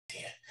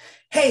there.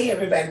 Hey,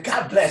 everybody,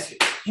 God bless you.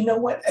 You know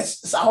what?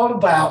 It's all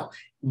about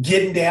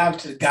getting down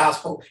to the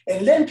gospel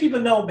and letting people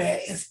know, man,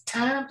 it's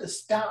time to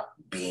stop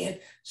being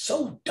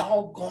so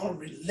doggone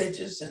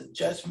religious and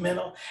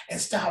judgmental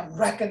and start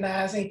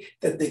recognizing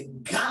that the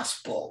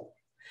gospel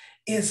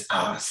is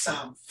our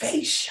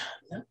salvation.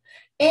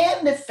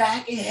 And the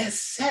fact it has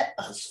set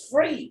us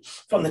free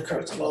from the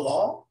curse of the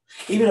law.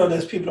 Even though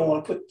there's people who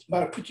want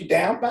to put you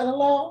down by the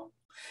law.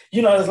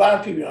 You know, there's a lot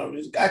of people, you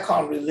know, I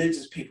call them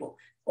religious people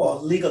or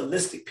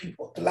legalistic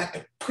people. They like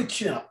to put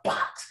you in a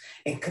box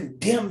and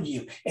condemn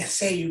you and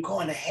say you're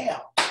going to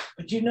hell.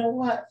 But you know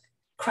what?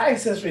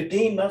 Christ has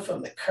redeemed us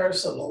from the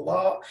curse of the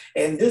law.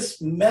 And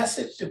this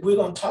message that we're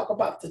going to talk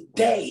about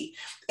today,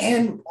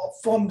 and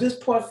from this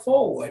point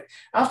forward,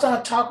 I'm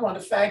starting to talk about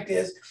the fact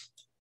is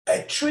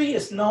a tree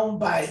is known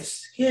by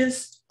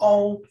his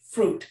own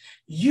fruit.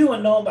 You are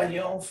known by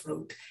your own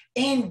fruit.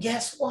 And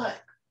guess what?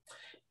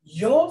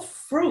 Your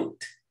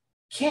fruit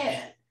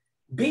can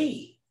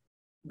be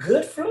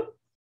good fruit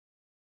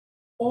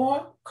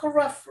or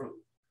corrupt fruit.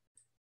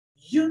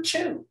 You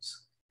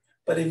choose.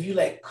 But if you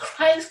let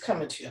Christ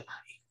come into your life,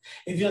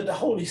 if you let the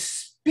Holy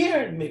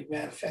Spirit be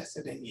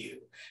manifested in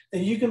you,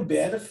 then you can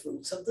bear the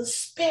fruits of the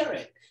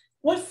Spirit.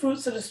 What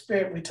fruits of the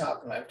Spirit we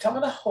talking about? We're talking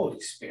about the Holy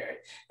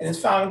Spirit. And it's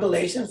found in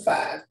Galatians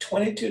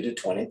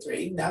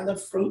 5:22-23. Now the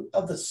fruit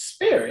of the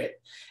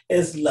Spirit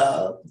is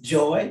love,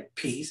 joy,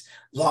 peace,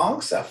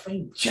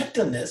 long-suffering,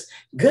 gentleness,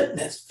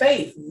 goodness,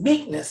 faith,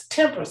 meekness,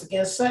 temperance.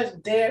 Against such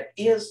there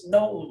is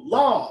no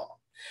law.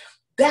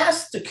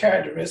 That's the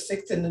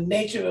characteristics and the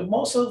nature that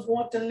most of us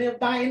want to live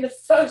by in the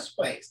first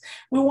place.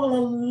 We want to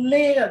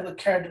live the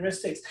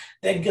characteristics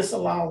that gets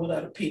along with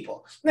other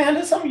people. Now,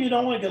 there's some of you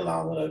don't want to get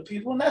along with other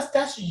people, and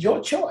that's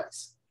your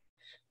choice.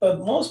 But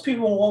most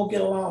people won't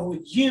get along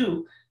with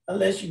you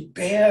unless you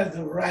bear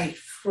the right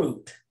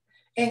fruit.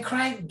 And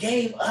Christ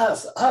gave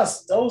us,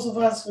 those of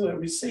us who have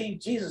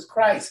received Jesus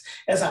Christ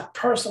as our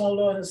personal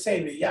Lord and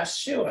Savior,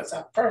 Yeshua as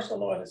our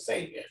personal Lord and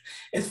Savior.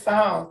 It's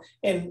found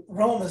in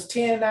Romans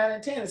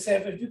 10:9-10. It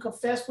says, if you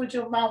confess with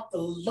your mouth the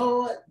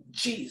Lord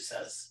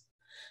Jesus,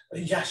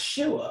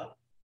 Yeshua,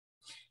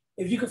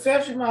 if you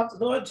confess with your mouth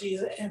the Lord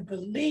Jesus and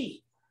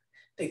believe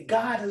that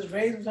God has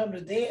raised him from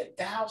the dead,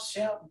 thou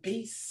shalt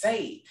be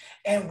saved.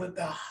 And with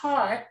the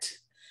heart,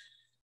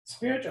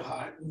 spiritual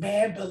heart,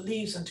 man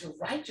believes unto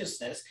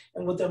righteousness,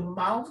 and with the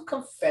mouth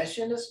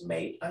confession is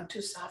made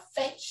unto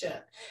salvation.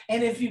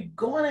 And if you're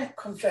going to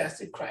confess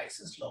that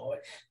Christ is Lord,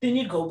 then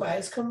you go by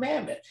his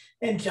commandment.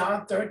 In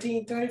John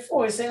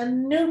 13:34, he said, a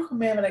new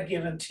commandment I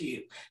give unto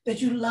you,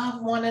 that you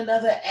love one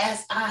another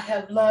as I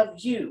have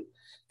loved you,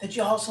 that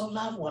you also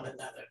love one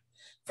another.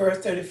 Verse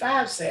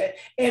 35 said,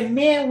 and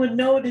men would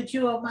know that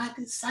you are my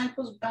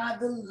disciples by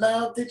the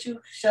love that you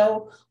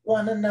show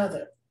one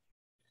another.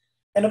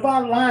 And the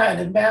bottom line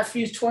in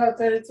Matthew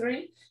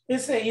 12:33, it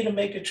said either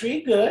make a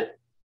tree good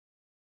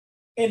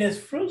and its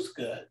fruits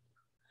good,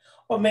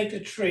 or make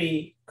the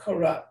tree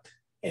corrupt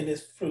and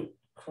its fruit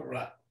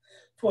corrupt.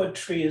 For a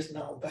tree is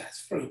known by its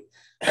fruit.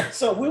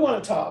 So we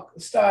want to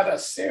start a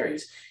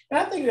series. And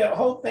I think the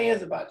whole thing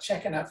is about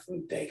checking our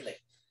fruit daily,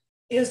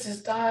 is to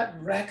start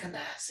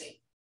recognizing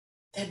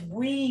that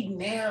we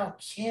now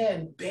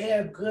can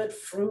bear good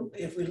fruit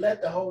if we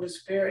let the Holy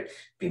Spirit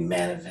be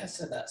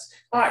manifest in us.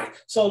 All right,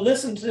 so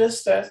listen to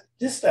this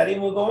study,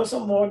 and we'll go into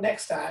some more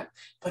next time.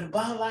 But the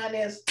bottom line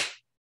is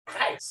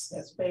Christ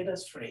has made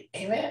us free.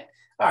 Amen?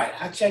 All right,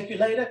 I'll check you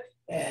later.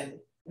 And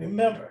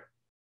remember,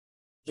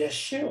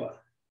 Yeshua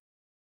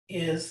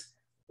is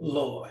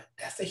Lord.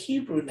 That's the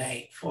Hebrew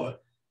name for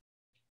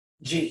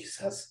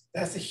Jesus.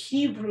 That's the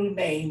Hebrew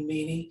name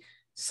meaning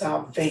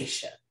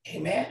salvation.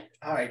 Amen.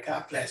 All right.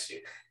 God bless you.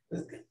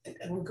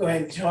 We'll go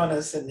ahead and join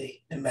us in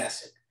the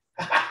message.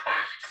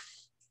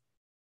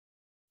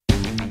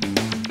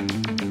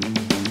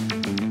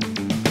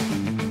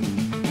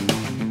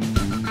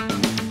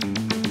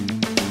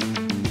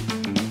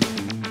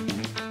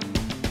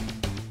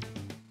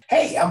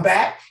 Hey, I'm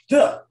back.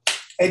 Look.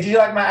 Hey, do you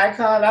like my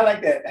icon? I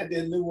like that. I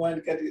did a new one.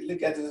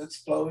 Look at this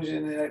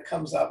explosion, and it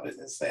comes up and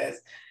it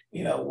says,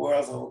 you know,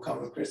 world's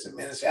overcome with Christian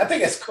ministry. I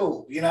think it's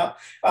cool, you know,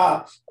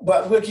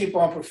 but we'll keep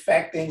on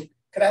perfecting, because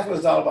that's what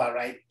it's all about,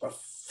 right?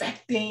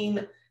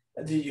 Perfecting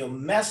your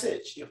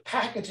message, your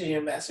packaging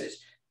your message.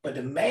 But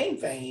the main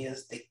thing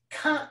is the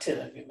content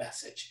of your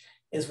message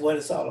is what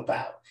it's all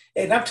about.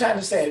 And I'm trying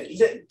to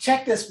say,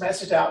 check this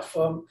message out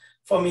for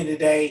me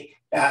today.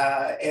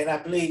 And I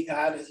believe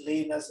God is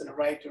leading us in the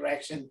right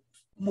direction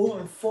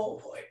moving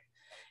forward.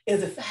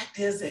 The fact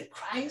is that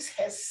Christ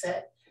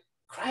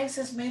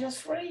has made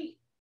us free.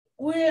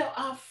 We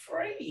are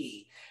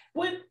free.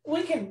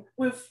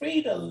 We're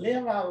free to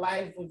live our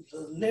life with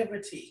the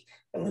liberty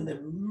and with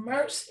the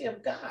mercy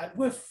of God.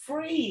 We're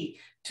free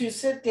to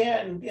sit there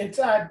and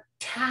start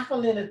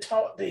tackling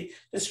the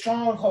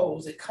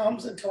strongholds that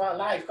comes into our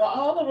life.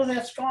 All of us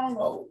have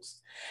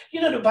strongholds.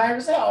 The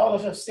Bible says all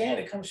of us sin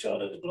and come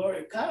short of the glory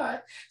of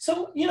God.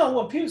 So,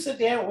 when people sit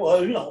there,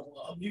 well,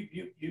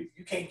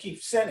 you can't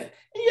keep sinning.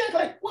 And you act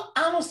like, well,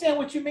 I understand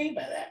what you mean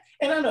by that.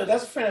 And I know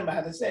that's a friend of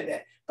mine that said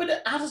that,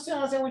 but I just don't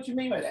understand what you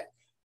mean by that.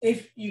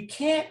 If you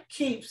can't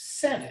keep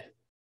sinning,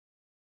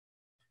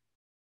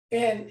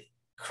 and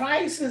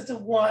Christ is the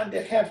one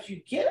that helps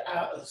you get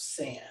out of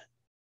sin,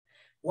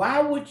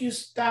 why would you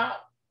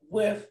stop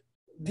with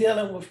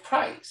dealing with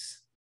Christ?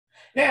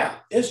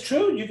 Now, it's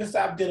true you can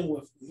stop dealing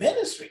with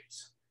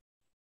ministries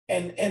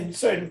and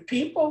certain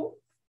people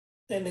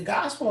in the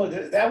gospel.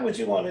 That's what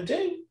you want to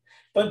do.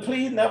 But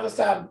please never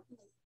stop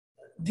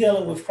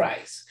dealing with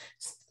Christ.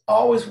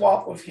 Always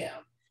walk with him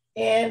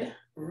and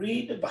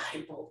read the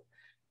Bible.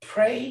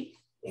 Pray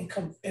and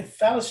come in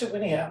fellowship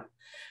with him,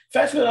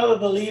 fellowship with other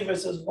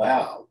believers as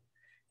well.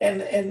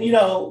 And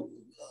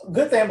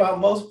good thing about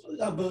most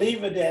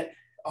believer that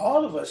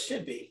all of us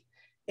should be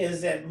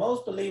is that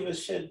most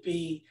believers should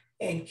be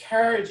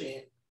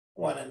encouraging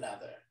one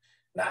another,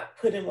 not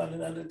putting one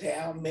another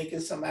down, making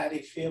somebody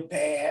feel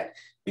bad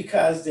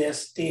because they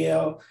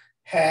still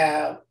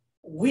have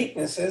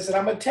weaknesses. And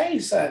I'm gonna tell you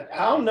something,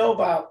 I don't know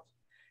about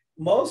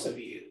most of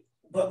you,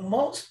 but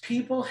most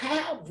people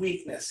have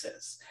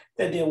weaknesses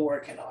that they're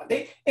working on.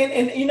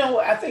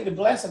 I think the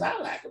blessing I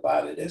like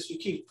about it is you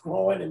keep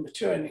growing and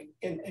maturing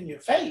in your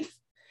faith,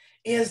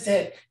 is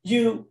that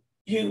you're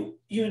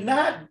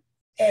not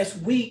as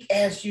weak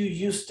as you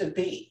used to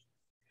be.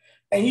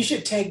 And you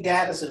should take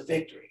that as a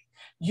victory.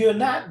 You're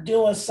not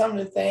doing some of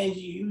the things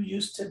you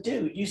used to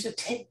do. You should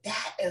take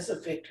that as a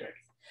victory.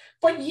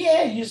 But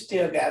yeah, you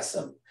still got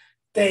some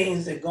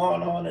things that are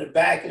going on in the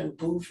back of the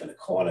booth in the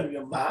corner of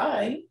your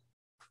mind.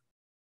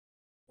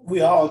 We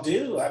all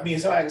do. I mean,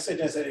 somebody can sit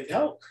there and say they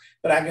don't,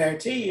 but I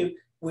guarantee you,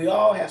 we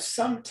all have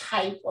some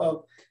type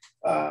of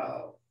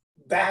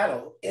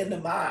battle in the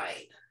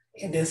mind.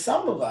 And then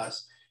some of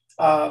us,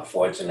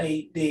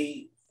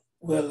 fortunately,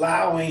 we're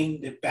allowing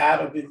the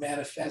battle to be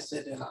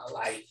manifested in our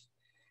life.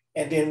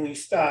 And then we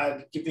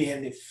start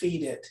being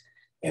defeated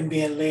and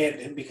being led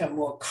and become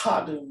more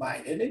carnal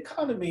minded. And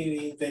carnal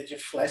means that you're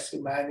fleshly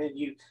minded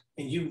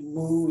and you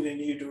move and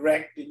you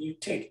direct and you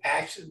take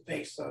action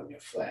based on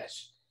your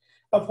flesh,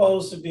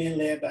 opposed to being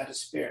led by the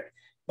Spirit.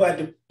 But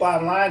the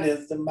bottom line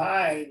is the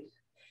mind,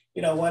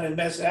 one of the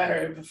messages I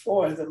heard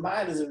before is the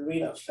mind is an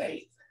arena of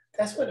faith.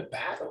 That's where the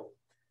battle.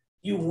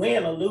 You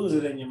win or lose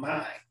it in your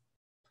mind.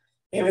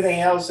 Everything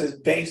else is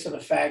based on the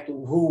fact of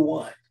who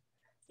won.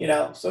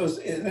 So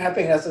I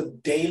think that's a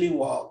daily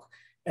walk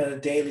and a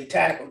daily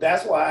tackle.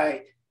 That's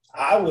why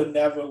I would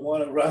never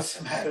want to run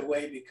somebody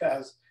away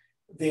because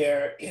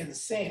they're in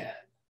sin.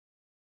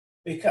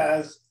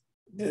 Because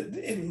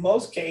in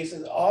most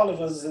cases, all of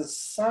us is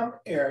some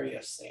area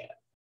of sin,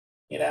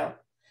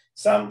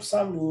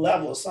 some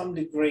level, some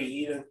degree,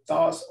 either in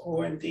thoughts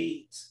or in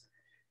deeds.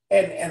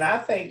 And I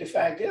think the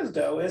fact is,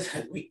 though, is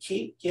that we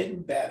keep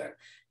getting better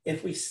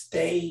if we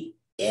stay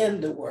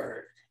in the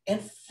word and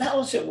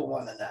fellowship with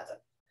one another.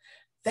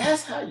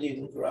 That's how you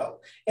can grow.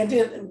 And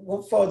then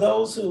for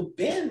those who've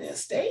been and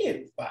stay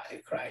in the body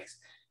of Christ,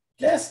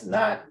 let's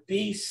not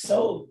be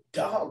so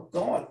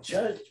doggone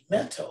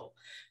judgmental.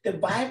 The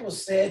Bible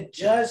said,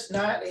 judge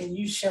not and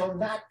you shall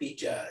not be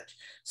judged.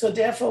 So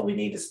therefore we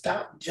need to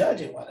stop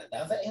judging one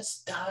another and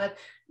start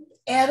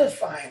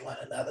edifying one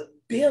another,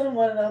 building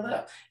one another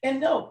up.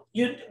 And no,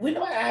 we're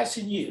not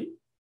asking you,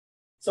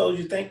 so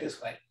you think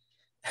this way,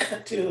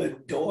 to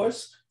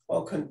endorse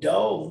or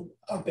condone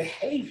a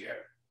behavior.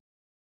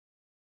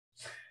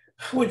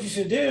 What you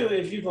should do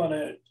if you're going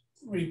to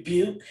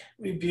rebuke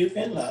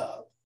in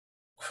love,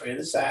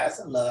 criticize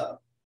in love,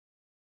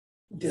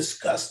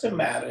 discuss the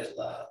matter in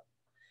love,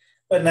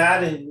 but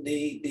not in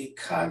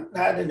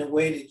not in the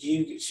way that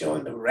you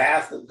showing the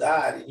wrath of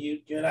God, and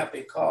you're not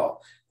being called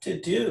to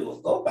do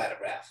or go by the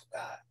wrath of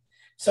God.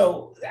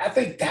 So I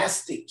think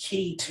that's the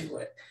key to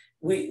it.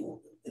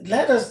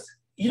 Let us,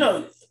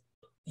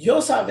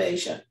 your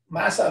salvation,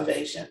 my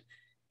salvation,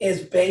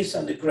 is based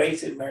on the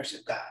grace and mercy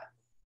of God.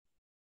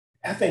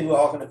 I think we're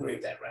all going to agree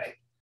with that, right?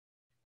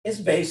 It's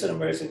based on the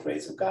mercy and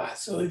grace of God.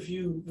 So if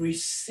you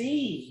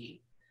receive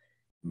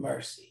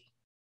mercy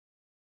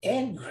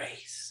and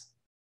grace,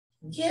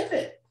 give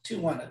it to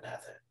one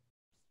another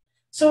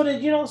so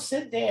that you don't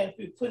sit there and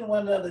be putting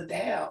one another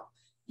down.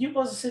 You're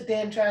supposed to sit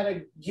there and try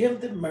to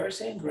give the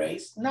mercy and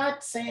grace,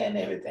 not saying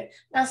everything,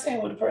 not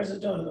saying what the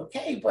person's doing is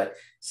okay, but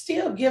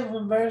still give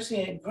them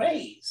mercy and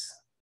grace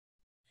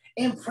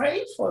and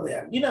pray for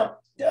them.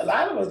 A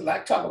lot of us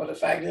like talk about the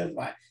fact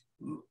that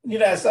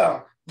that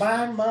song,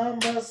 my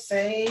mama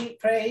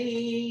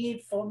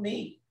prayed for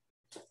me.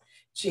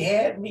 She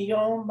had me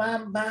on my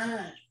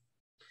mind.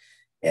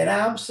 And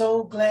I'm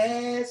so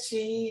glad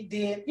she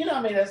did.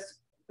 That's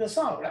the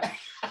song, right?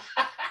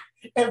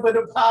 But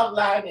the bottom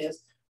line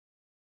is,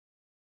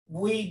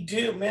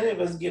 many of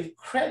us give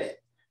credit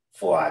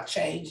for our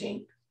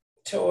changing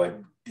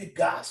toward the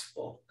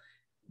gospel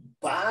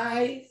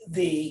by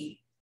the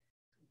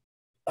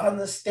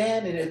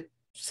understanding that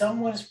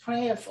someone is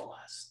praying for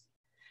us.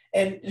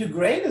 And the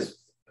greatest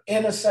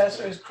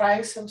intercessor is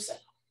Christ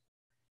himself,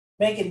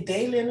 making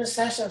daily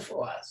intercession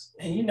for us.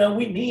 And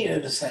we need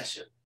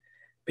intercession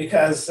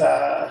because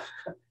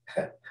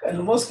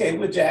in most cases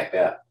we're jacked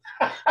up.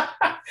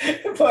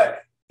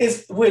 but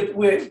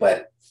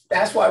but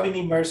that's why we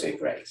need mercy and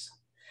grace.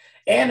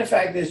 And the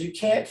fact is you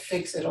can't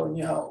fix it on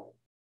your own.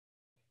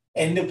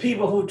 And the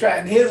people who try,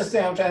 and here's the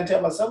thing I'm trying to tell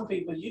about some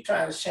people, you're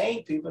trying to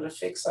shame people to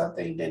fix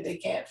something that they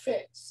can't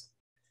fix.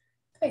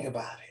 Think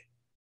about it.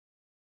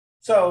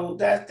 So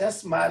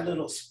that's my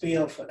little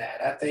spiel for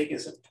that. I think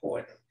it's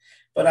important.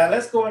 But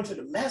let's go into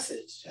the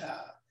message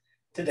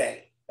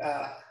today.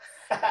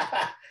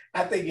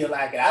 I think you'll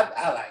like it.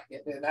 I like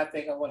it. And I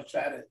think I want to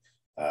try to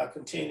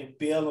continue to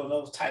build on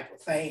those type of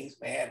things,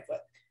 man.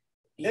 But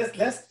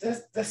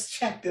let's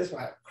check this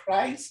one.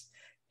 Christ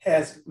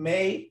has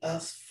made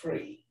us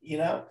free,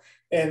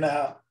 And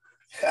I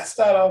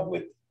start off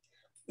with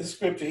the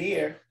scripture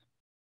here.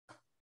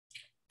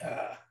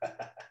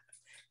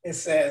 It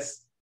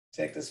says,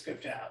 check the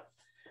scripture out.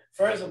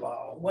 First of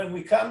all, when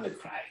we come to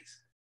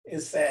Christ,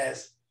 it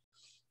says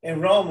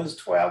in Romans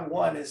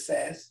 12:1, it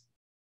says,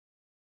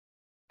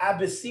 I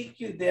beseech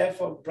you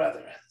therefore,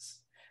 brethren,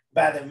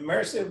 by the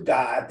mercy of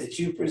God, that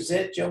you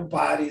present your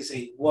bodies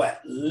a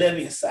what?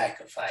 Living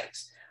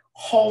sacrifice,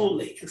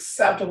 holy,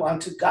 acceptable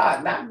unto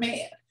God, not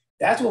man.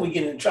 That's when we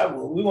get in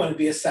trouble. We want to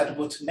be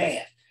acceptable to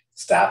man.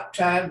 Stop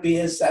trying to be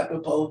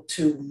acceptable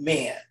to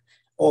men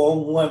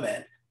or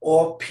women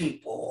or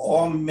people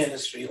or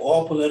ministry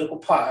or political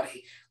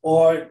party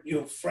or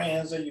your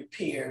friends or your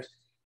peers.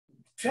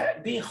 Try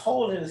to be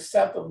holy and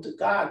acceptable to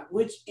God,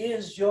 which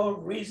is your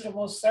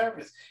reasonable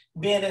service.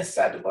 Being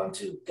acceptable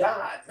unto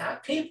God,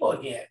 not people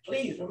again.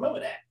 Please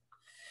remember that.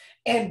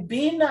 And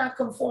be not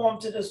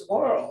conformed to this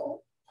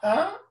world,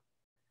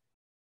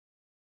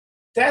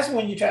 That's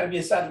when you try to be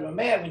acceptable to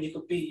man,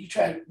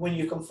 when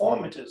you're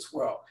conforming to this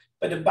world.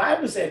 But the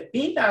Bible said,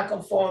 be not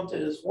conformed to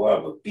this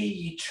world, but be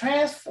ye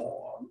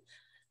transformed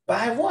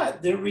by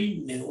what? The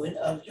renewing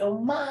of your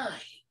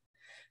mind,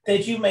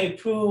 that you may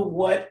prove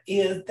what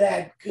is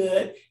that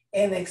good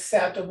and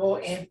acceptable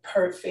and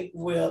perfect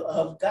will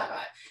of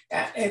God.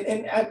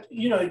 And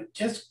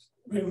just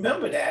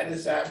remember that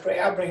as I pray,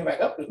 I'll bring it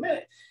back up in a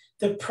minute.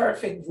 The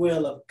perfect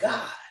will of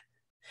God,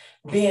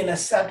 being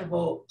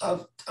acceptable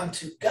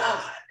unto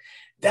God.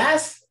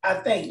 That's, I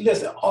think,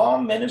 listen, all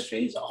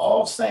ministries,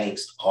 all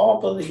saints, all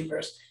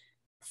believers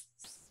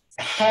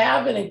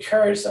have and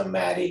encourage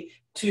somebody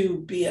to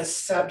be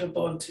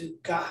acceptable unto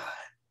God,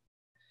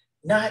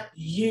 not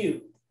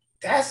you.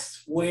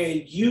 That's where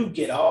you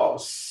get all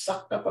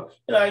sucked up.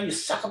 You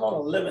suck up on a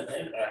living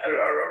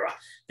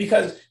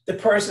because the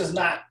person is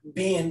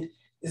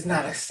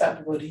not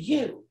acceptable to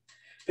you.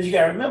 But you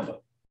got to remember,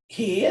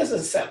 he is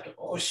acceptable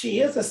or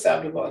she is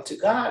acceptable to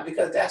God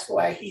because that's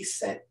why he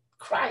sent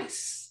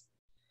Christ,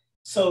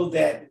 so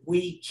that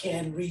we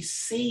can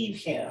receive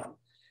him,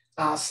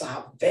 our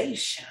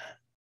salvation.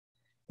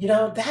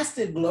 That's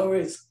the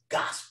glorious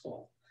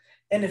gospel.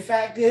 And the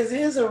fact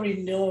is a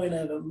renewing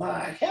of the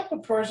mind. Help a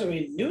person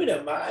renew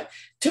their mind.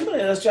 Too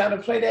many of us trying to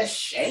play that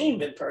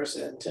shaming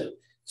person too.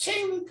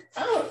 Shame,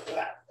 I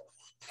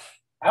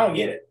don't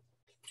get it.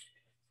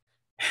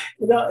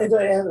 It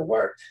hasn't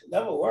worked. It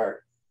never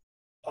worked.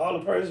 All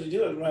the person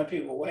do is run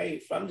people away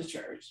from the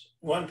church,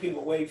 run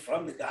people away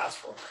from the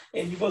gospel.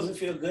 And you're supposed to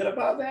feel good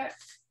about that?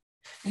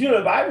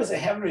 The Bible says,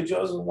 heaven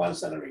rejoices when one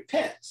sinner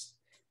repents.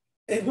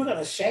 If we're going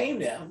to shame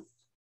them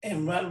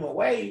and run them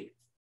away,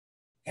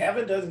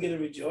 heaven doesn't get to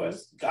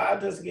rejoice.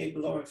 God doesn't get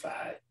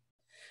glorified.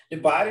 The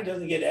body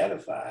doesn't get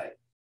edified.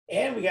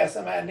 And we got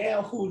somebody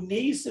now who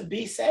needs to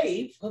be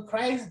saved, for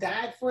Christ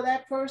died for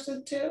that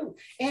person too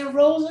and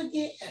rose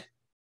again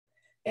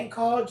and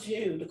called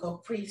you to go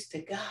preach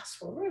the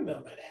gospel.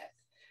 Remember that.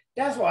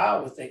 That's why I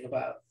always think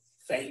about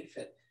faith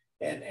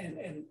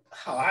and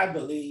how I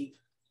believe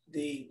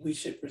we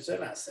should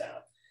present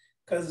ourselves.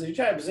 Because if you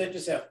try to present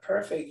yourself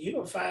perfect, you're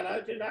going to find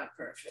out you're not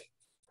perfect.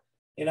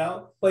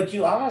 But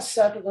you are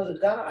acceptable to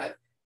God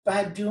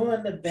by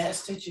doing the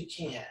best that you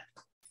can.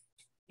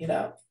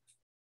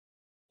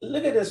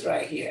 Look at this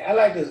right here. I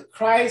like this.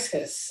 Christ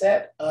has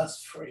set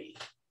us free.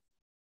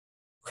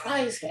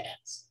 Christ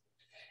has.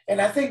 And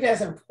I think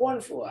that's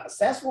important for us.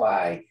 That's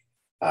why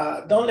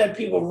don't let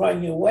people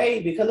run your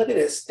way, because look at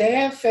this.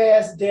 Stand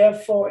fast,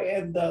 therefore,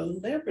 in the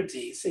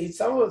liberty. See,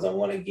 some of us don't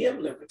want to give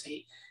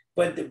liberty,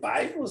 but the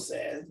Bible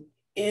says,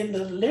 in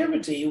the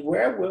liberty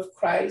wherewith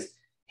Christ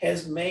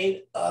has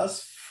made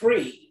us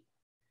free,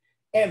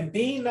 and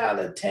be not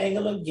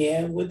entangled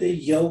again with the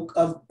yoke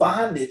of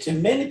bondage.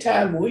 And many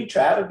times we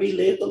try to be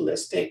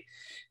legalistic,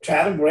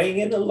 try to bring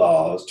in the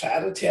laws, try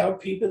to tell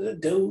people the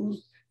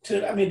do's,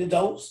 the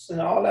don'ts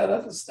and all that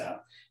other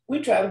stuff. We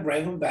try to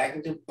bring them back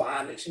into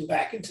bondage and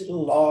back into the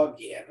law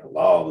again. The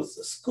law was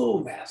the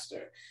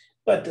schoolmaster,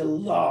 but the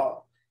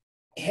law,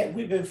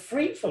 we've been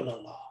free from the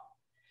law.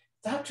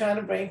 Stop trying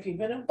to bring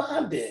people in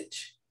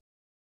bondage.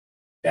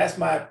 That's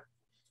my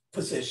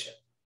position.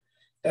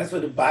 That's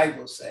what the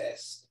Bible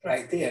says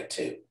right there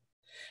too.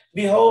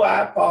 Behold,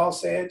 I, Paul,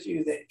 say unto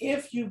you that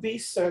if you be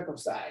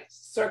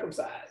circumcised,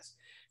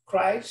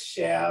 Christ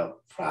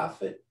shall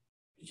profit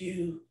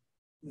you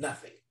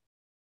nothing.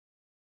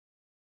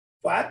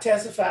 For I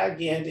testify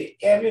again that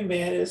every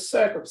man is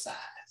circumcised,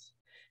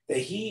 that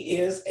he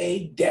is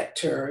a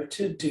debtor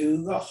to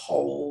do the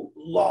whole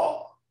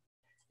law.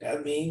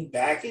 That means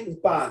back in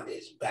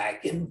bondage,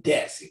 back in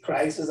debt. See,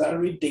 Christ is our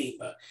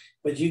Redeemer.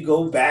 But you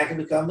go back and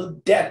become a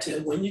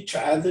debtor when you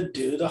try to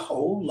do the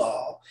whole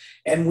law.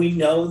 And we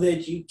know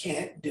that you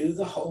can't do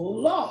the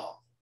whole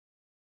law.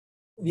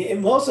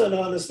 And most of them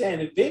don't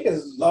understand the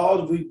biggest law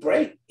that we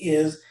break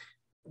is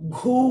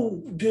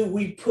who do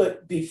we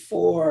put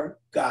before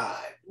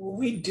God? When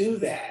we do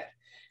that,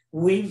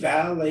 we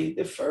violate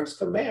the first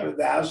commandment.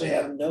 Thou shalt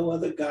have no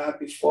other God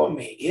before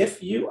me.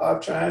 If you are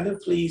trying to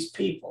please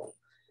people,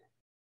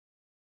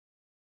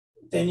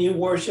 then you're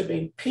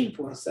worshiping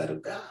people instead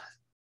of God.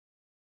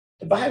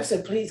 The Bible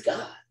said, please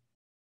God.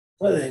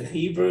 Well, in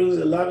Hebrews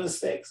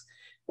 11:6,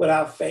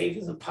 without faith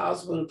it's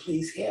impossible to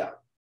please him.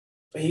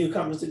 For he who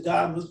comes to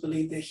God must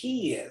believe that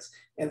he is,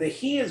 and that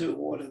he is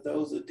rewarded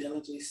those who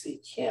diligently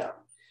seek him.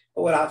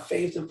 But without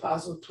faith it's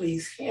impossible to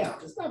please him.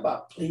 It's not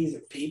about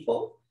pleasing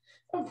people.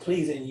 It's not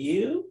pleasing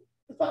you.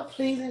 It's about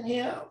pleasing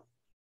him.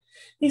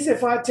 He said,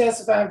 for I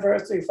testify in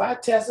verse 3, if I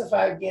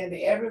testify again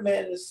that every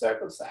man is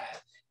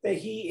circumcised, that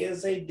he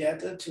is a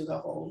debtor to the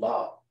whole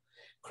law.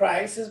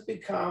 Christ has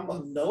become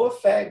of no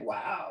effect.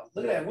 Wow,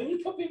 look at that. When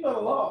you put people on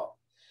the law,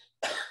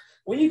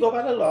 when you go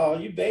by the law,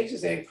 you basically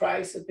say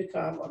Christ has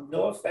become of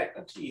no effect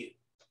unto you.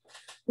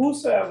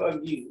 Whosoever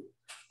of you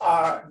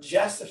are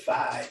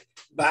justified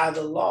by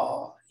the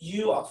law,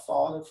 you are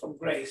falling from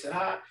grace.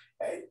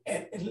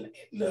 And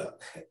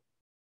look,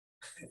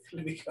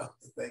 let me go to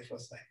the thing for a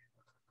second.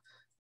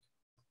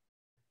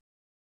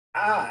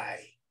 I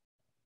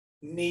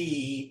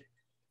need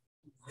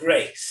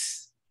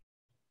grace.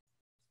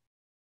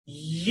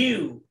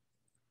 You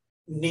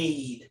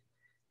need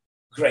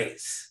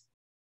grace.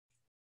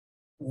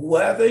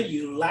 Whether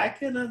you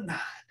like it or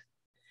not,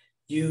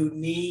 you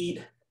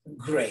need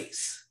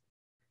grace.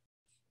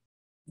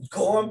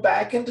 Going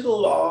back into the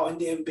law and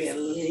then being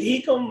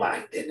legal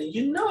minded. And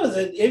you notice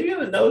that, have you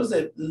ever noticed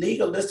that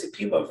legalistic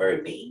people are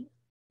very mean?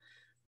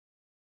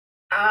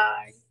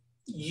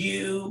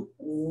 You,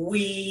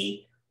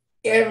 we,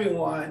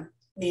 everyone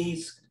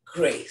needs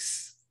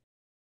grace.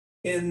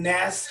 And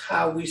that's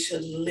how we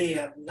should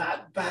live,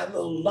 not by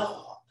the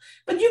law.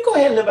 But you go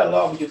ahead and live by the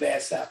law with your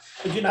bad self,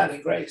 but you're not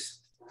in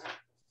grace.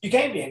 You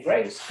can't be in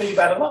grace because you're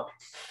by the law.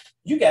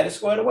 You got it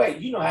squared away.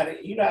 You know how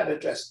to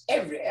address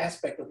every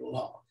aspect of the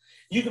law.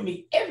 You can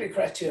meet every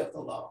criteria of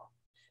the law,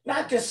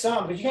 not just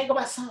some, but you can't go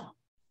by some.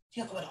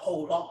 You have to go by the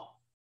whole law.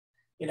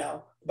 You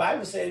know, the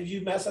Bible says if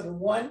you mess up in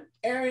one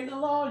area in the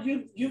law,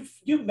 you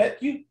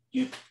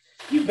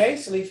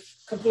basically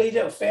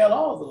completed or failed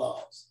all the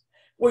laws.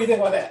 What do you think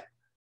about that?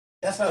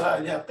 That's not how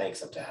you think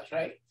sometimes,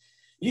 right?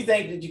 You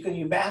think that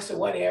you master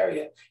one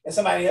area and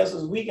somebody else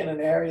is weak in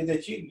an area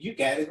that you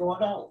got it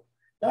going on.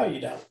 No,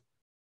 you don't.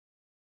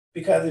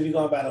 Because if you're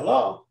going by the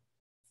law,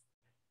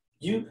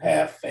 you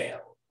have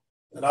failed.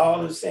 And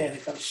all of sin,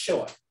 it comes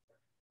short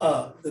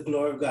of the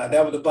glory of God.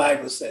 That's what the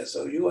Bible says.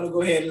 So you want to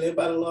go ahead and live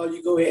by the law,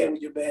 you go ahead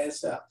with your bad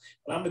self.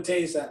 But I'm going to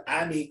tell you something,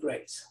 I need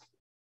grace.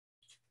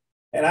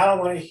 And I don't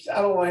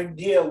want to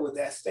deal with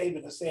that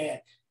statement of saying,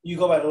 you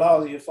go by the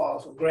laws, you fall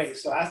from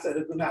grace. So I said,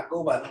 do not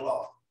go by the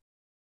law.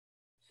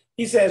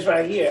 He says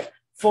right here,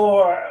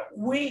 for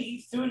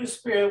we through the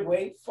Spirit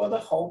wait for the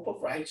hope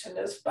of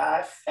righteousness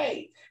by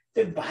faith.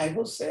 The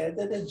Bible said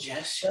that the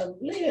just shall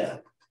live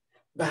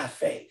by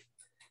faith.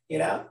 You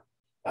know?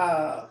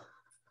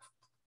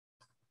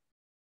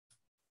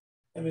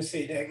 Let me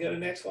see, did I go to the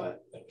next one?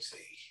 Let me see.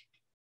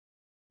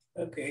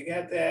 Okay,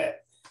 got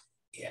that.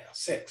 Yeah,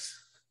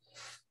 6.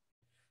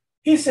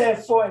 He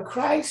said, for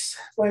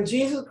in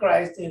Jesus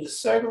Christ, neither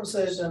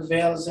circumcision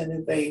avails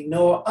anything,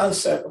 nor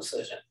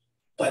uncircumcision,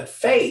 but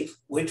faith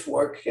which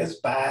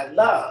worketh by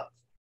love.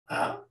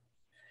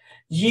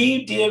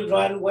 Ye did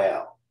run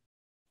well.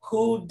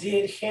 Who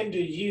did hinder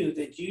you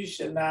that you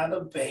should not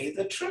obey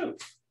the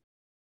truth?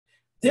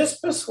 This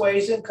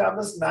persuasion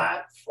cometh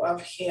not from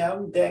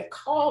him that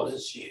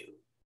calleth you.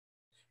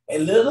 A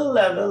little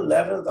leaven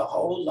leaveneth the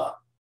whole lump.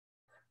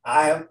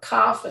 I have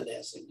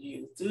confidence in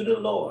you through the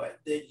Lord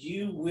that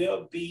you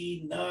will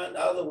be none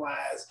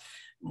otherwise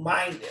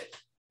minded.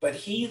 But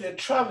he that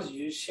troubles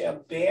you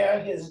shall bear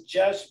his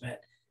judgment,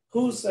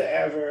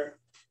 whosoever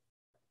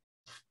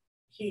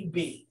he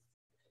be.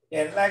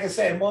 And like I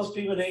said, most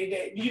people,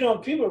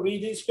 people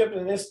read these scriptures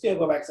and they still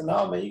go back and say,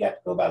 no, man, you got to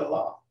go by the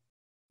law.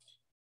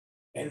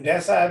 And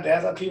that's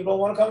how people don't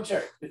want to come to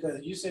church,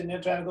 because you sitting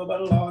there trying to go by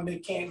the law and they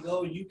can't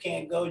go, you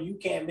can't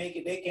make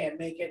it, they can't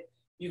make it.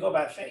 You go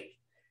by faith.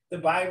 The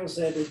Bible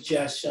said the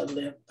just shall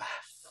live by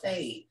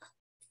faith,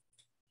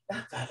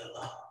 not by the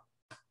law.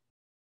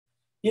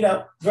 You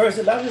know, verse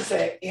 11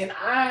 said, and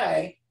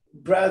I,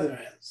 brethren,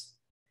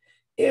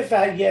 if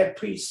I yet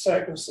preach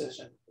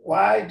circumcision,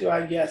 why do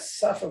I yet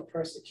suffer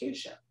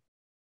persecution?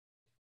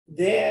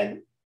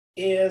 Then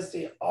is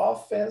the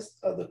offense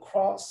of the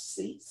cross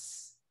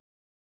cease?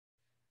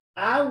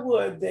 I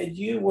would that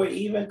you were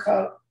even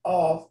cut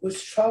off,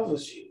 which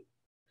troubles you.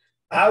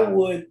 I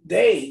would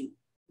they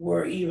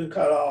were even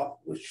cut off,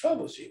 which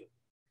troubles you.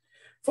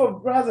 For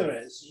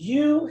brethren,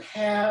 you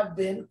have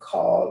been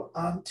called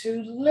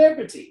unto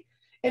liberty.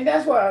 And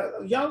that's why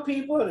young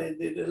people that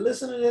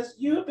listen to this,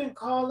 you have been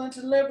called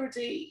unto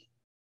liberty.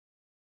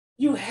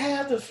 You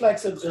have the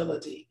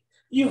flexibility.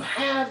 You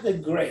have the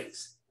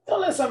grace.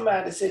 Don't let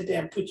somebody sit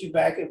there and put you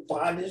back in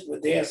bondage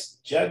with their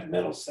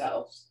judgmental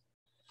selves.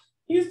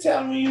 You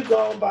tell me you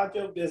go about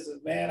your business,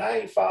 man. I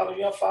ain't following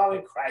you, I'm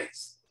following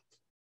Christ.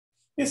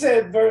 He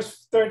said,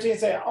 verse 13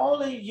 said,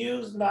 only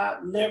use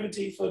not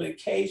liberty for the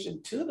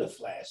occasion to the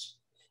flesh.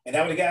 And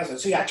that what the guy said,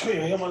 see, I told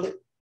you,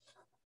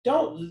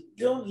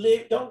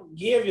 don't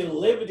give your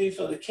liberty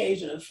for the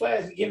occasion of the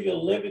flesh. Give your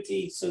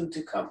liberty so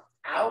to come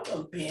out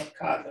of being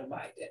cognitive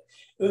minded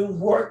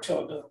and work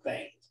toward those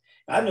things.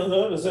 I know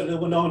others that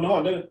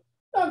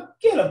no,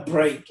 get a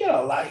break, get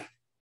a life.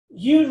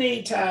 You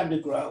need time to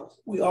grow.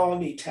 We all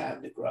need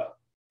time to grow.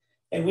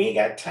 And we ain't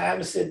got time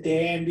to sit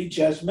there and be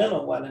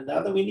judgmental of one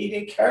another. We need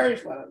to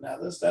encourage one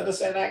another instead of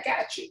saying, I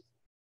got you.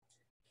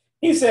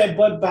 He said,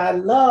 but by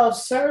love,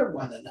 serve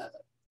one another.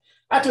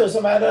 I told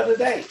somebody the other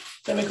day,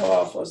 let me call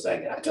off for a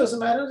second. I told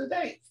somebody the other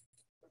day,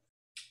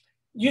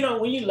 you know,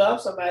 when you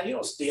love somebody, you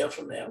don't steal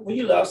from them. When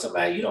you love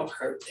somebody, you don't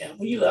hurt them.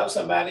 When you love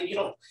somebody, you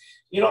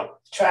don't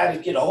try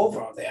to get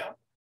over on them,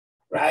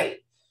 right?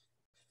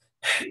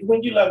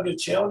 When you love your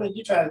children,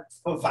 you try to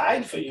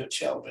provide for your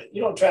children.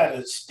 You don't try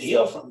to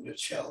steal from your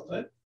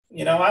children.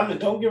 You know,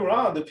 don't get me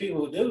wrong, the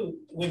people who do,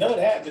 we know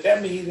that, but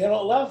that means they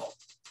don't love them.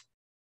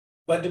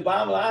 But the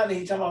bottom line,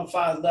 he's talking about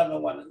fathers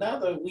loving one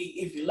another.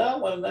 If you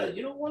love one another,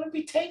 you don't want to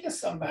be taking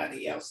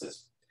somebody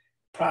else's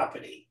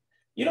property.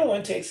 You don't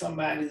want to take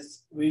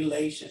somebody's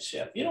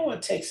relationship. You don't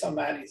want to take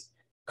somebody's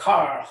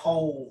car,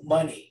 home,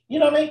 money. You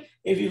know what I mean?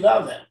 If you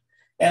love them.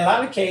 In a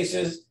lot of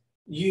cases,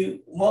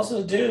 most of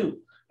us do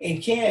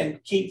and can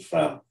keep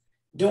from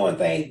doing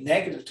things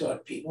negative to other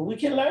people. We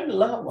can learn to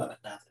love one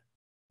another.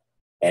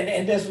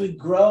 And as we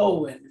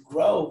grow and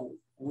grow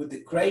with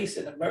the grace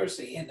and the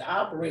mercy and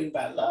operating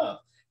by love,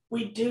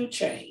 we do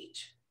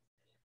change.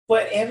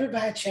 But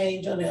everybody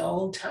change on their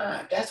own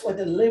time. That's where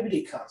the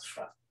liberty comes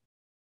from.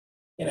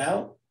 You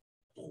know,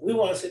 we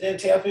want to sit there and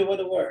tell people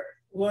the word.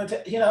 We want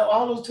to,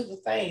 all those types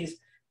of things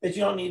that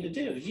you don't need to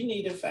do. You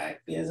need to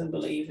fact is and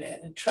believe in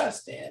and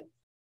trust in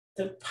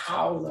the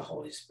power of the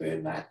Holy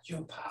Spirit, not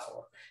your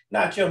power,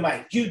 not your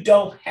might. You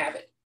don't have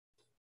it.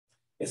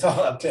 It's all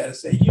I'm trying to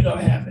say. You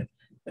don't have it.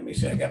 Let me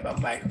see, I got my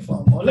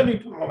microphone on. Let me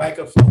put my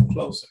microphone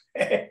closer.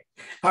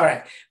 All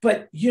right,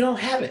 but you don't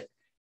have it.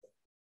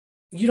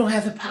 You don't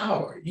have the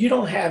power. You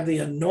don't have the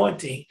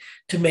anointing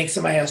to make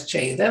somebody else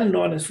change. That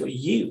anointing is for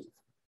you.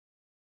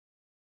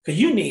 Because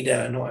you need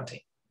that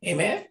anointing.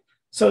 Amen?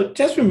 So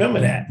just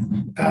remember that.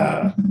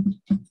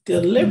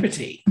 The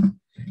liberty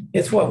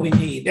is what we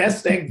need.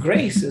 That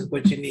grace is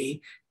what you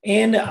need.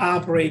 And to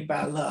operate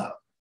by love.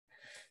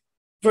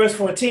 Verse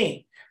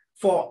 14.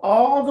 For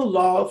all the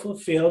law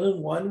fulfilled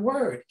in one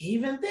word,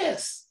 even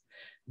this,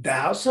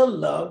 thou shalt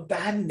love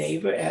thy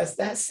neighbor as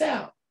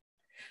thyself.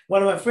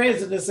 One of my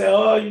friends would say,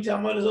 oh, you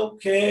talking about it's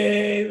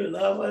okay to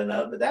love one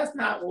another, but that's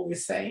not what we're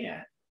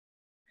saying.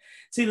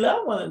 See,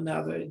 love one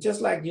another,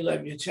 just like you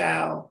love your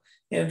child,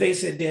 and if they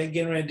sit there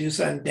getting ready to do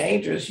something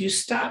dangerous, you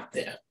stop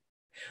them.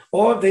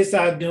 Or if they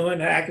start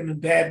doing or acting in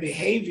bad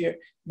behavior,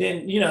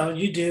 then,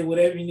 you do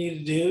whatever you need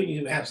to do.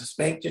 You have to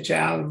spank your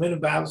child. When the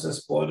Bible says,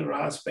 spoil the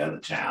rod, spare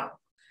the child.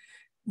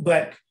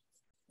 But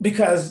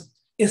because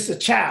it's a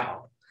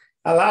child,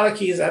 a lot of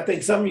kids, I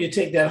think some of you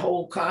take that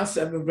whole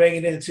concept and bring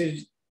it into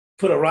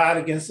put a rod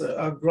against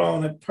a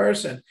grown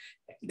person.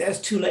 That's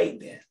too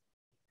late then.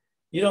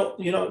 You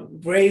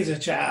don't raise a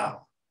child.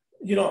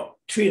 You don't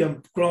treat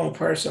a grown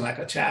person like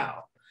a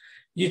child.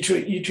 You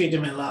treat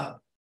them in love.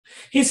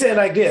 He said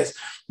like this,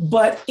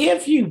 but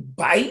if you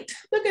bite,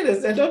 look at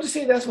this, and don't you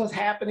see that's what's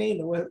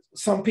happening with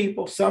some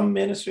people, some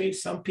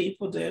ministries, some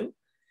people do.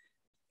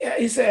 Yeah,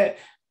 he said,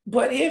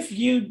 but if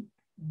you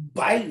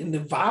bite and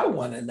devour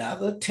one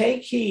another,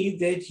 take heed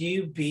that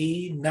you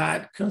be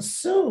not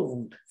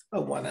consumed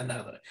of one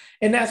another.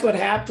 And that's what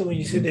happens when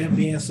you sit there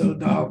being so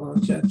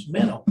doggone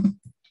judgmental.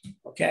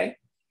 Okay?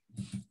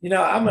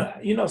 Some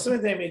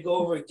of them may go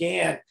over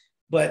again,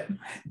 but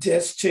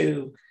just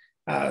to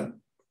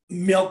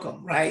milk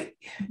them, right?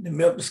 The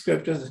milk the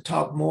scriptures and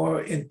talk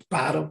more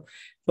about them.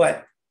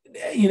 But,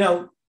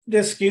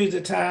 this excuse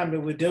the time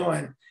that we're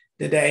doing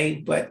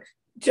today, but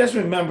just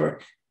remember,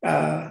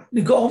 to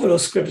go over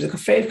those scriptures,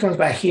 because faith comes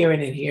by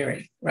hearing and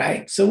hearing,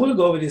 right? So we'll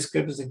go over these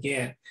scriptures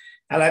again.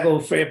 I like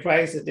old Fred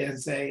Price sit there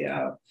and say,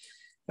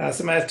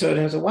 somebody told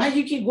him, so why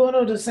you keep going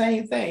over the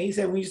same thing? He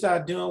said, when you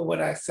start doing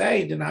what I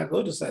say, then I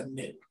go to something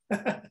new.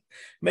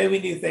 Maybe we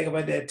need to think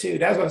about that too.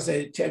 That's why I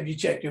said, have you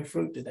checked your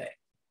fruit today?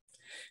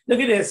 Look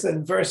at this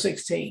in verse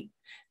 16.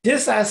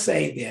 This I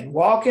say then,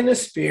 walk in the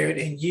spirit,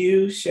 and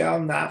you shall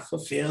not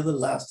fulfill the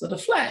lust of the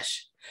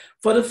flesh.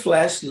 For the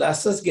flesh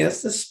lusts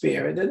against the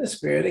spirit, and the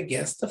spirit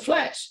against the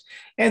flesh.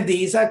 And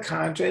these are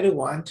contrary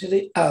one to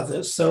the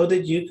other, so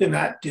that you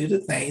cannot do the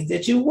things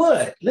that you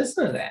would.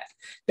 Listen to that.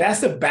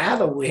 That's the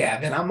battle we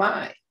have in our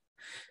mind,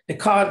 the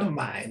carnal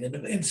mind and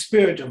the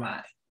spiritual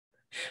mind.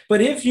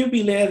 But if you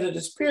be led of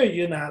the Spirit,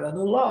 you're not under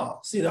the law.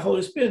 See, the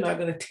Holy Spirit is not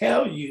going to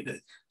tell you to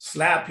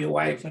slap your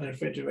wife in the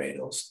refrigerator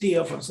or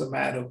steal from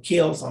somebody or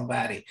kill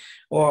somebody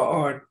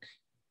or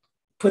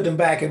put them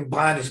back in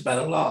bondage by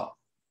the law.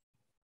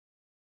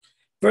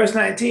 Verse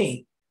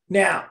 19,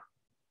 now,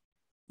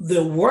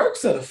 the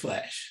works of the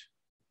flesh,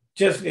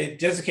 just in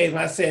case when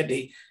I said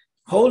the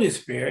Holy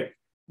Spirit,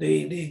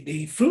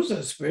 the fruits of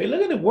the Spirit,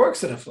 look at the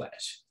works of the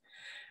flesh.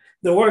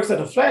 The works of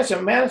the flesh are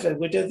manifest,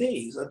 which are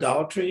these: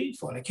 adultery,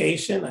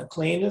 fornication,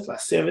 uncleanness,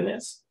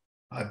 lasciviousness,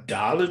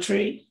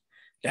 idolatry.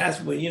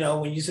 That's when,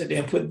 when you sit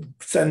there and put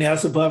something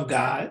else above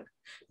God,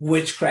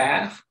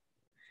 witchcraft,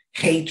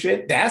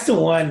 hatred. That's the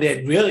one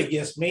that really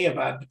gets me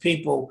about the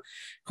people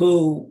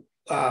who,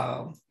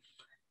 from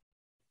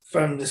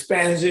the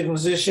Spanish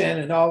Inquisition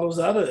and all those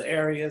other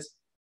areas,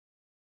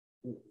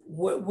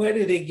 where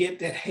did they get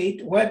that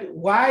hate?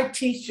 Why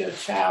teach your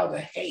child to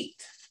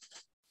hate?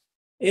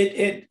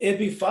 It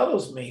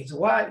befuddles me. So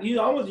why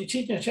you're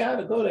teaching a child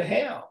to go to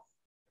hell?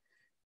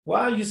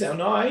 Why are you saying,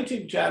 no, I ain't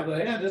teaching a child to go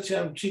to hell, that's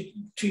how I'm treat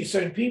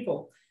certain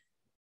people.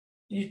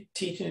 You're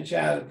teaching a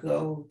child to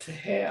go to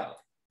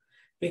hell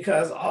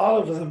because all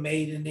of us are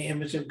made in the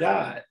image of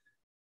God.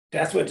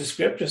 That's what the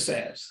scripture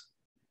says.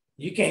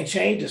 You can't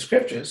change the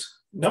scriptures.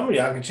 None of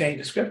y'all can change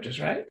the scriptures,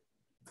 right?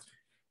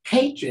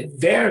 Hatred,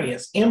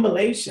 variance,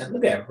 immolation,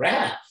 look at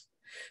wrath,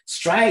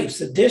 strife,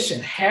 sedition,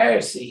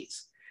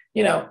 heresies,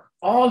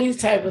 all these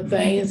type of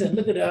things. And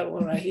look at the other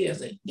one right here,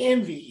 is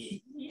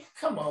envy.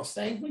 Come on,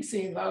 saints. We've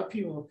seen a lot of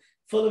people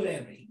full of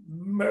envy,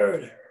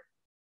 murder.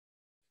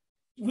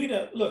 We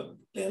don't look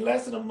in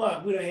less than a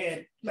month. We done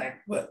had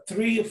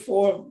 3 or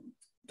 4,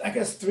 I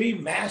guess 3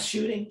 mass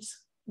shootings.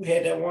 We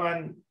had that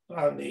one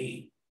on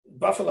the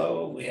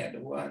Buffalo. We had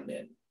the one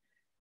in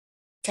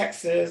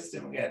Texas.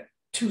 Then we got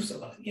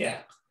Tucson.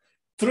 Yeah,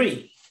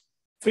 3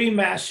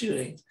 mass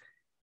shootings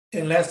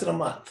in less than a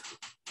month.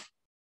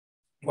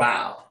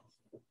 Wow.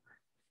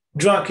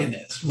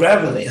 Drunkenness,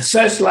 revelry,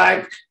 such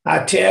like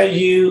I tell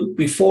you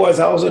before, as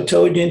I also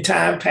told you in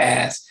time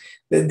past,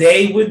 that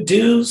they would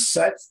do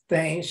such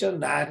things shall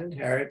not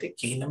inherit the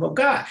kingdom of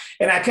God.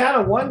 And I kind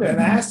of wonder, and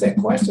I ask that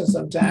question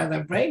sometimes,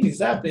 I bring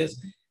these up,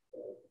 is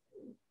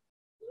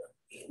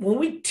when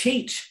we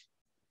teach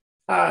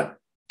our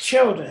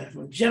children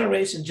from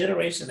generation to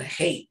generation to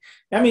hate.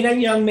 I mean, that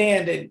young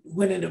man that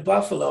went into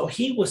Buffalo,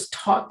 he was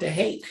taught to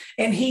hate.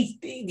 And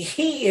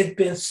he has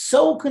been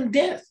so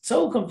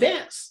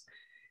convinced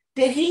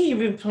that he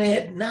even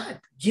pled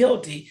not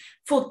guilty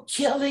for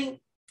killing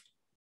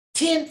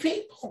 10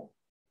 people.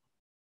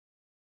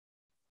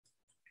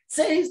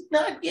 Say he's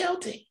not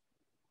guilty.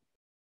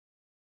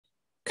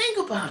 Think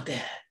about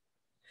that.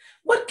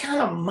 What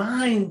kind of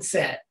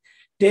mindset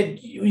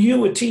that you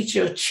would teach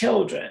your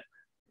children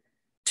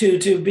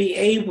to be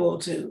able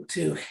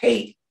to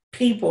hate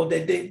people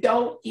that they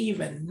don't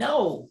even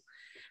know?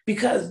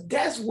 Because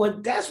that's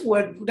what we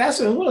want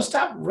to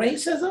stop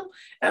racism.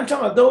 I'm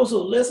talking about those who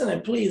listen,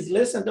 and please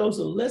listen, those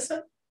who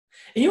listen.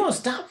 And you want to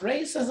stop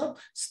racism?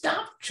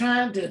 Stop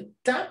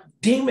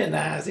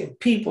demonizing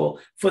people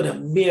for the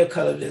mere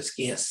color of their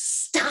skin.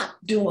 Stop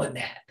doing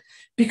that.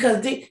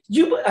 Because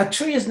a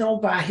tree is known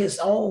by his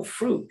own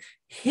fruit,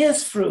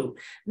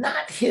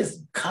 not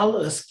his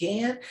color of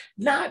skin,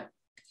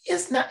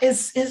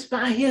 it's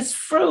by his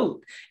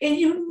fruit. And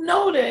you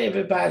know that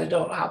everybody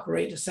don't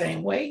operate the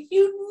same way.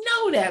 You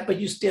know that, but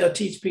you still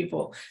teach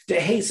people to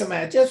hate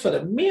somebody just for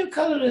the mere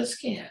color of their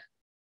skin,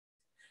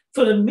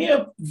 for the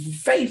mere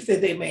faith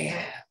that they may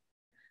have.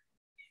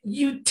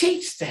 You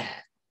teach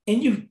that,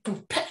 and you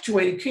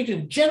perpetuate it,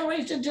 creating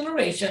generation to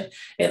generation,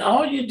 and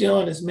all you're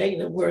doing is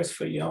making it worse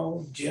for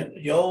your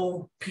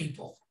own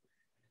people.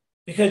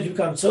 Because you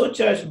become so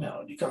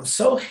judgmental, you become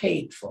so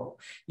hateful,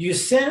 you're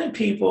sending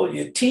people,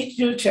 you teach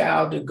your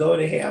child to go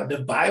to hell. The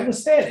Bible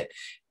said it.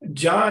 In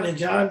John,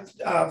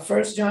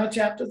 1 John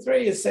chapter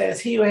 3, it says,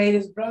 he who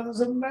hates his brother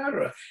is a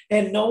murderer,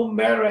 and no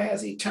murderer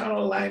has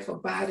eternal life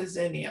abides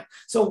in him.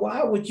 So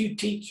why would you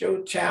teach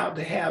your child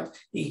to have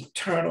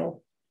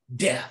eternal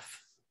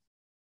death?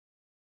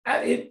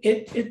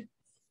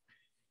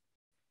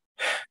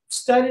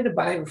 Study the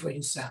Bible for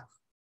yourself.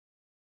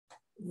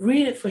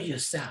 Read it for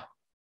yourself.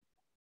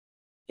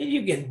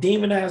 You can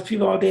demonize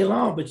people all day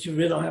long, but you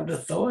really don't have the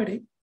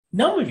authority.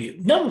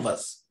 None of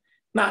us,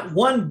 not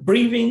one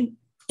breathing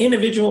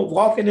individual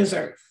walking this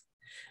earth,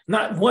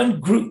 not one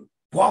group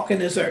walking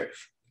this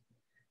earth,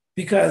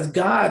 because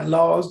God's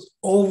laws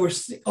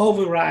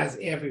overrides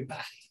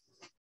everybody.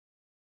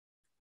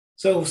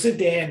 So sit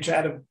there and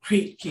try to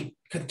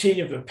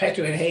continue to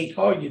perpetuate hate.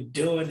 All you're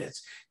doing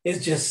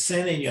is just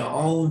sending your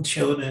own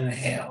children to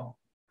hell.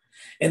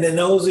 And then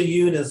those of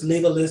you that's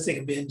legalistic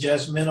and being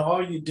judgmental,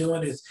 all you're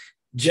doing is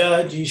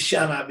Judge, you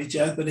shall not be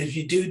judged. But if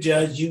you do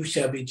judge, you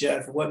shall be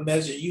judged. For what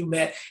measure you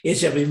met, it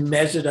shall be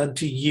measured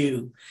unto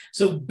you.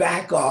 So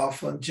back off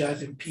from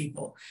judging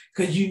people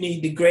because you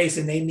need the grace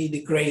and they need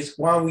the grace.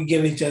 Why don't we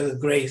give each other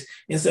grace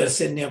instead of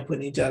sitting there and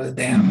putting each other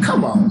down?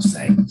 Come on,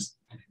 saints.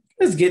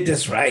 Let's get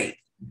this right.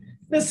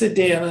 Let's sit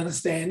there and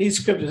understand these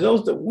scriptures.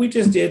 Those that we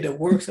just did the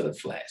works of the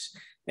flesh.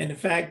 And the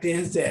fact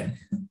is that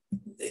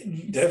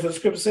that's what the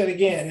scripture said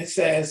again. It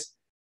says,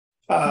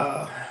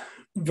 and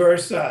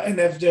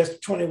that's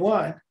just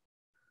 21.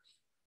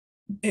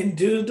 And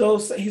do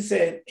those, he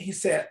said,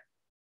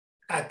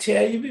 I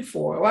tell you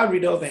before, well, I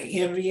read over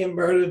envy and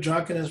murder,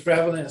 drunkenness,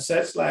 reveling, and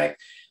such like,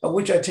 of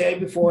which I tell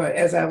you before,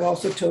 as I've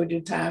also told you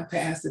in time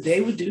past, that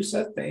they would do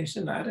such things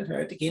should not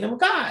inherit the kingdom of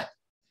God.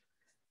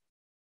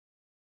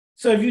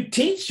 So if you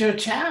teach your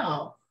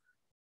child,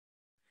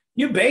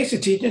 you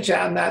basically teach your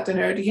child not to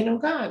inherit the kingdom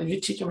of God. If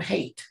you teach them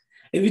hate,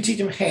 if you teach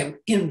them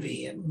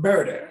envy and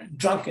murder and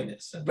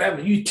drunkenness and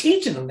revelry, you're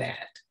teaching them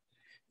that.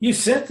 You're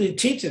simply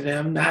teaching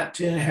them not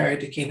to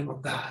inherit the kingdom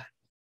of God.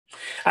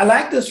 I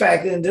like this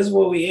fact, and this is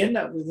where we end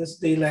up with this,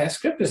 the last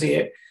scriptures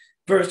here,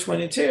 verse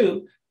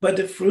 22, but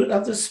the fruit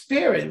of the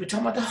Spirit, we're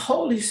talking about the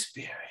Holy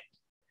Spirit,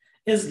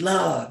 is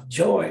love,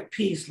 joy,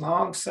 peace,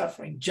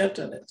 long-suffering,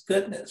 gentleness,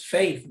 goodness,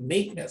 faith,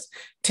 meekness,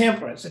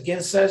 temperance.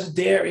 Against such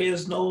there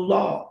is no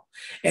law.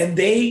 And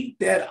they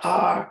that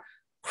are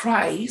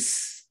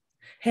Christ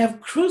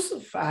have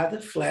crucified the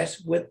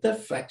flesh with the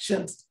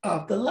affections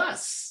of the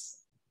lusts.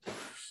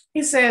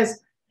 He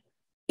says,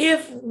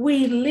 if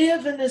we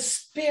live in the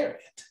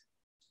Spirit,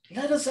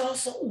 let us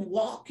also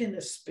walk in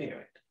the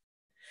Spirit.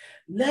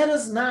 Let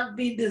us not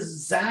be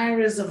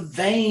desirous of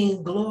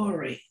vain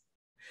glory,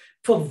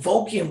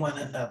 provoking one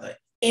another,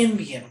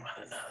 envying one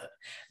another.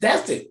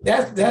 That's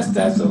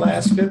the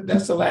last script.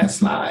 That's the last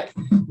slide.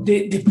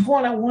 The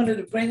point I wanted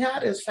to bring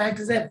out is fact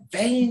is that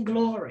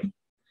vainglory.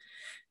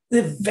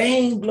 The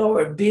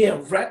vainglory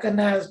being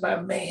recognized by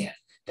man.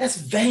 That's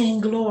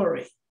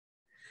vainglory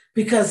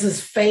because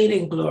it's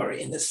fading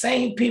glory. And the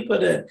same people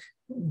that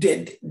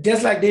did,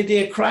 just like they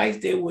did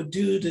Christ, they will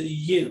do to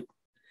you.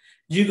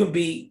 You can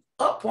be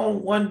up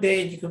on one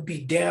day and you can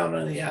be down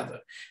on the other.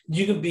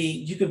 You can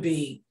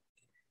be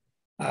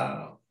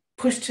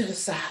pushed to the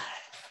side.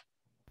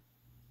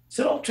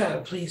 So don't try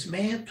to please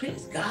man,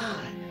 please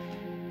God.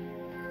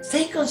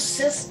 Stay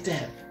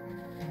consistent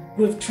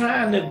with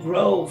trying to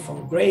grow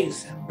from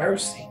grace and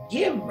mercy.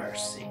 Give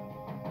mercy.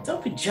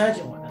 Don't be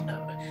judging one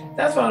another.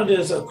 That's what it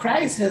is. So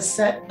Christ has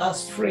set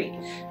us free.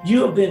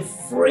 You have been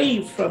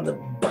free from the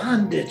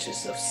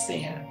bondages of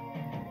sin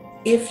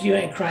if you're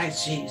in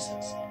Christ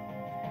Jesus.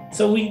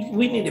 So we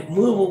need to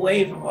move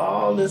away from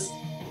all this.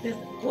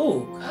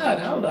 Oh God,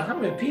 I don't know how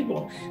many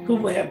people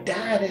who have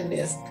died in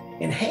this,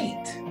 in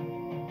hate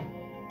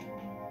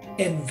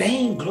and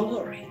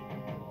vainglory.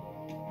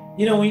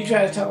 You know, when you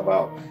try to talk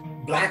about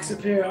black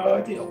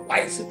superiority or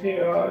white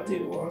superiority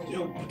or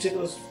your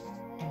particular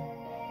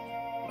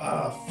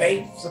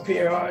faith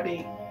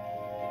superiority,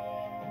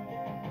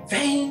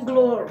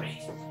 vainglory,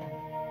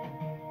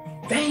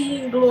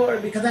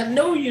 because I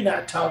know you're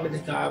not talking to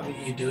God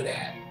when you do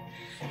that.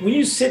 When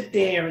you sit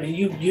there and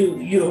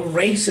you're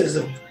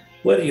racism,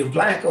 whether you're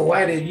black or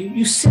white, and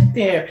you sit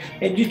there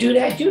and you do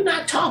that, you're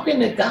not talking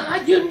to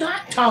God. You're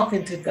not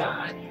talking to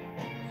God.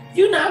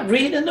 You're not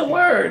reading the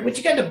word. But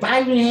you got the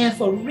Bible in your hand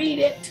for read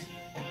it.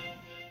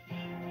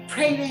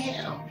 Pray to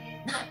him,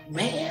 not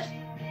man.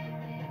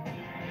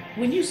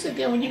 When you sit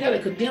there, when you got to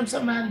condemn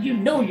somebody, you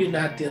know you're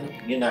not dealing,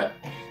 you're not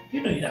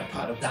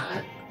part of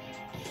God.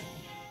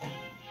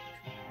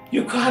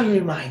 You're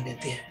carnally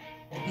minded then.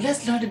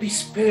 Let's learn to be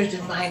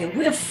spiritually minded.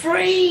 We're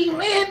free,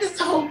 man. This is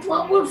the whole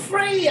point. We're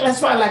free. And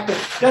that's why I like it.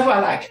 That's why I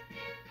like it.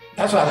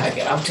 That's why I like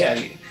it. I'm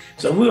telling you.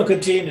 So we'll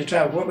continue to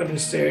try to work on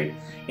this theory.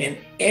 And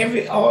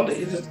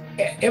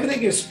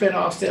everything is spin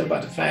off still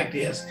about the fact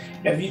is,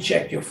 have you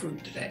checked your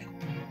fruit today?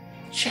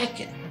 Check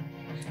it.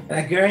 And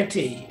I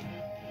guarantee you,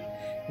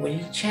 when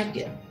you check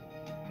it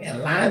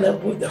and line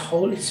up with the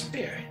Holy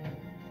Spirit,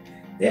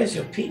 there's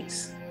your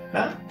peace.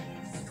 Huh?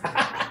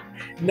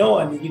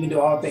 Knowing that you can do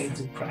all things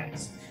through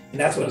Christ. And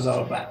that's what it's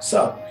all about.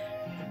 So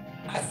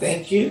I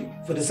thank you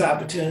for this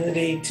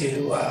opportunity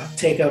to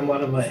take on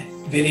one of my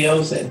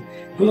videos, and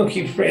we're going to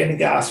keep spreading the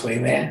gospel,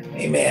 amen.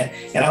 Amen.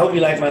 And I hope you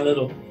like my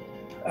little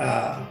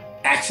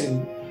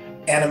action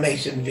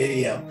animation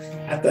video.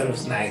 I thought it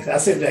was nice. I'll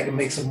see if I can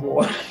make some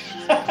more.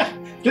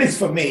 At least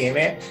for me,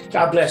 amen.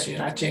 God bless you.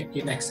 And I'll check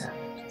you next time.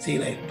 See you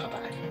later. Bye-bye.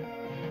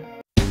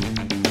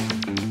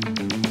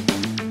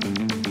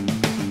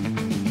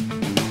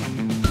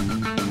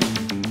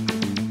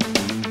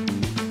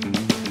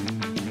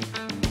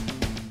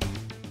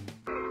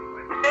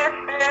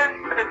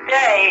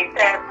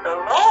 That the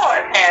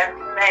Lord has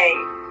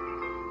made.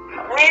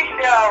 We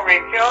shall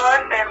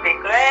rejoice and be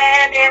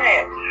glad in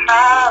it.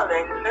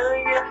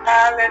 Hallelujah,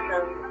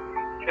 hallelujah.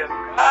 To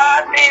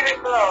God be the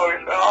glory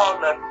for all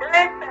the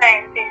good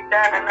things he's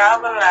done in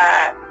our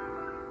lives.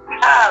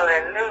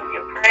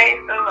 Hallelujah,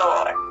 praise the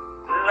Lord.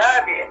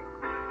 Love you.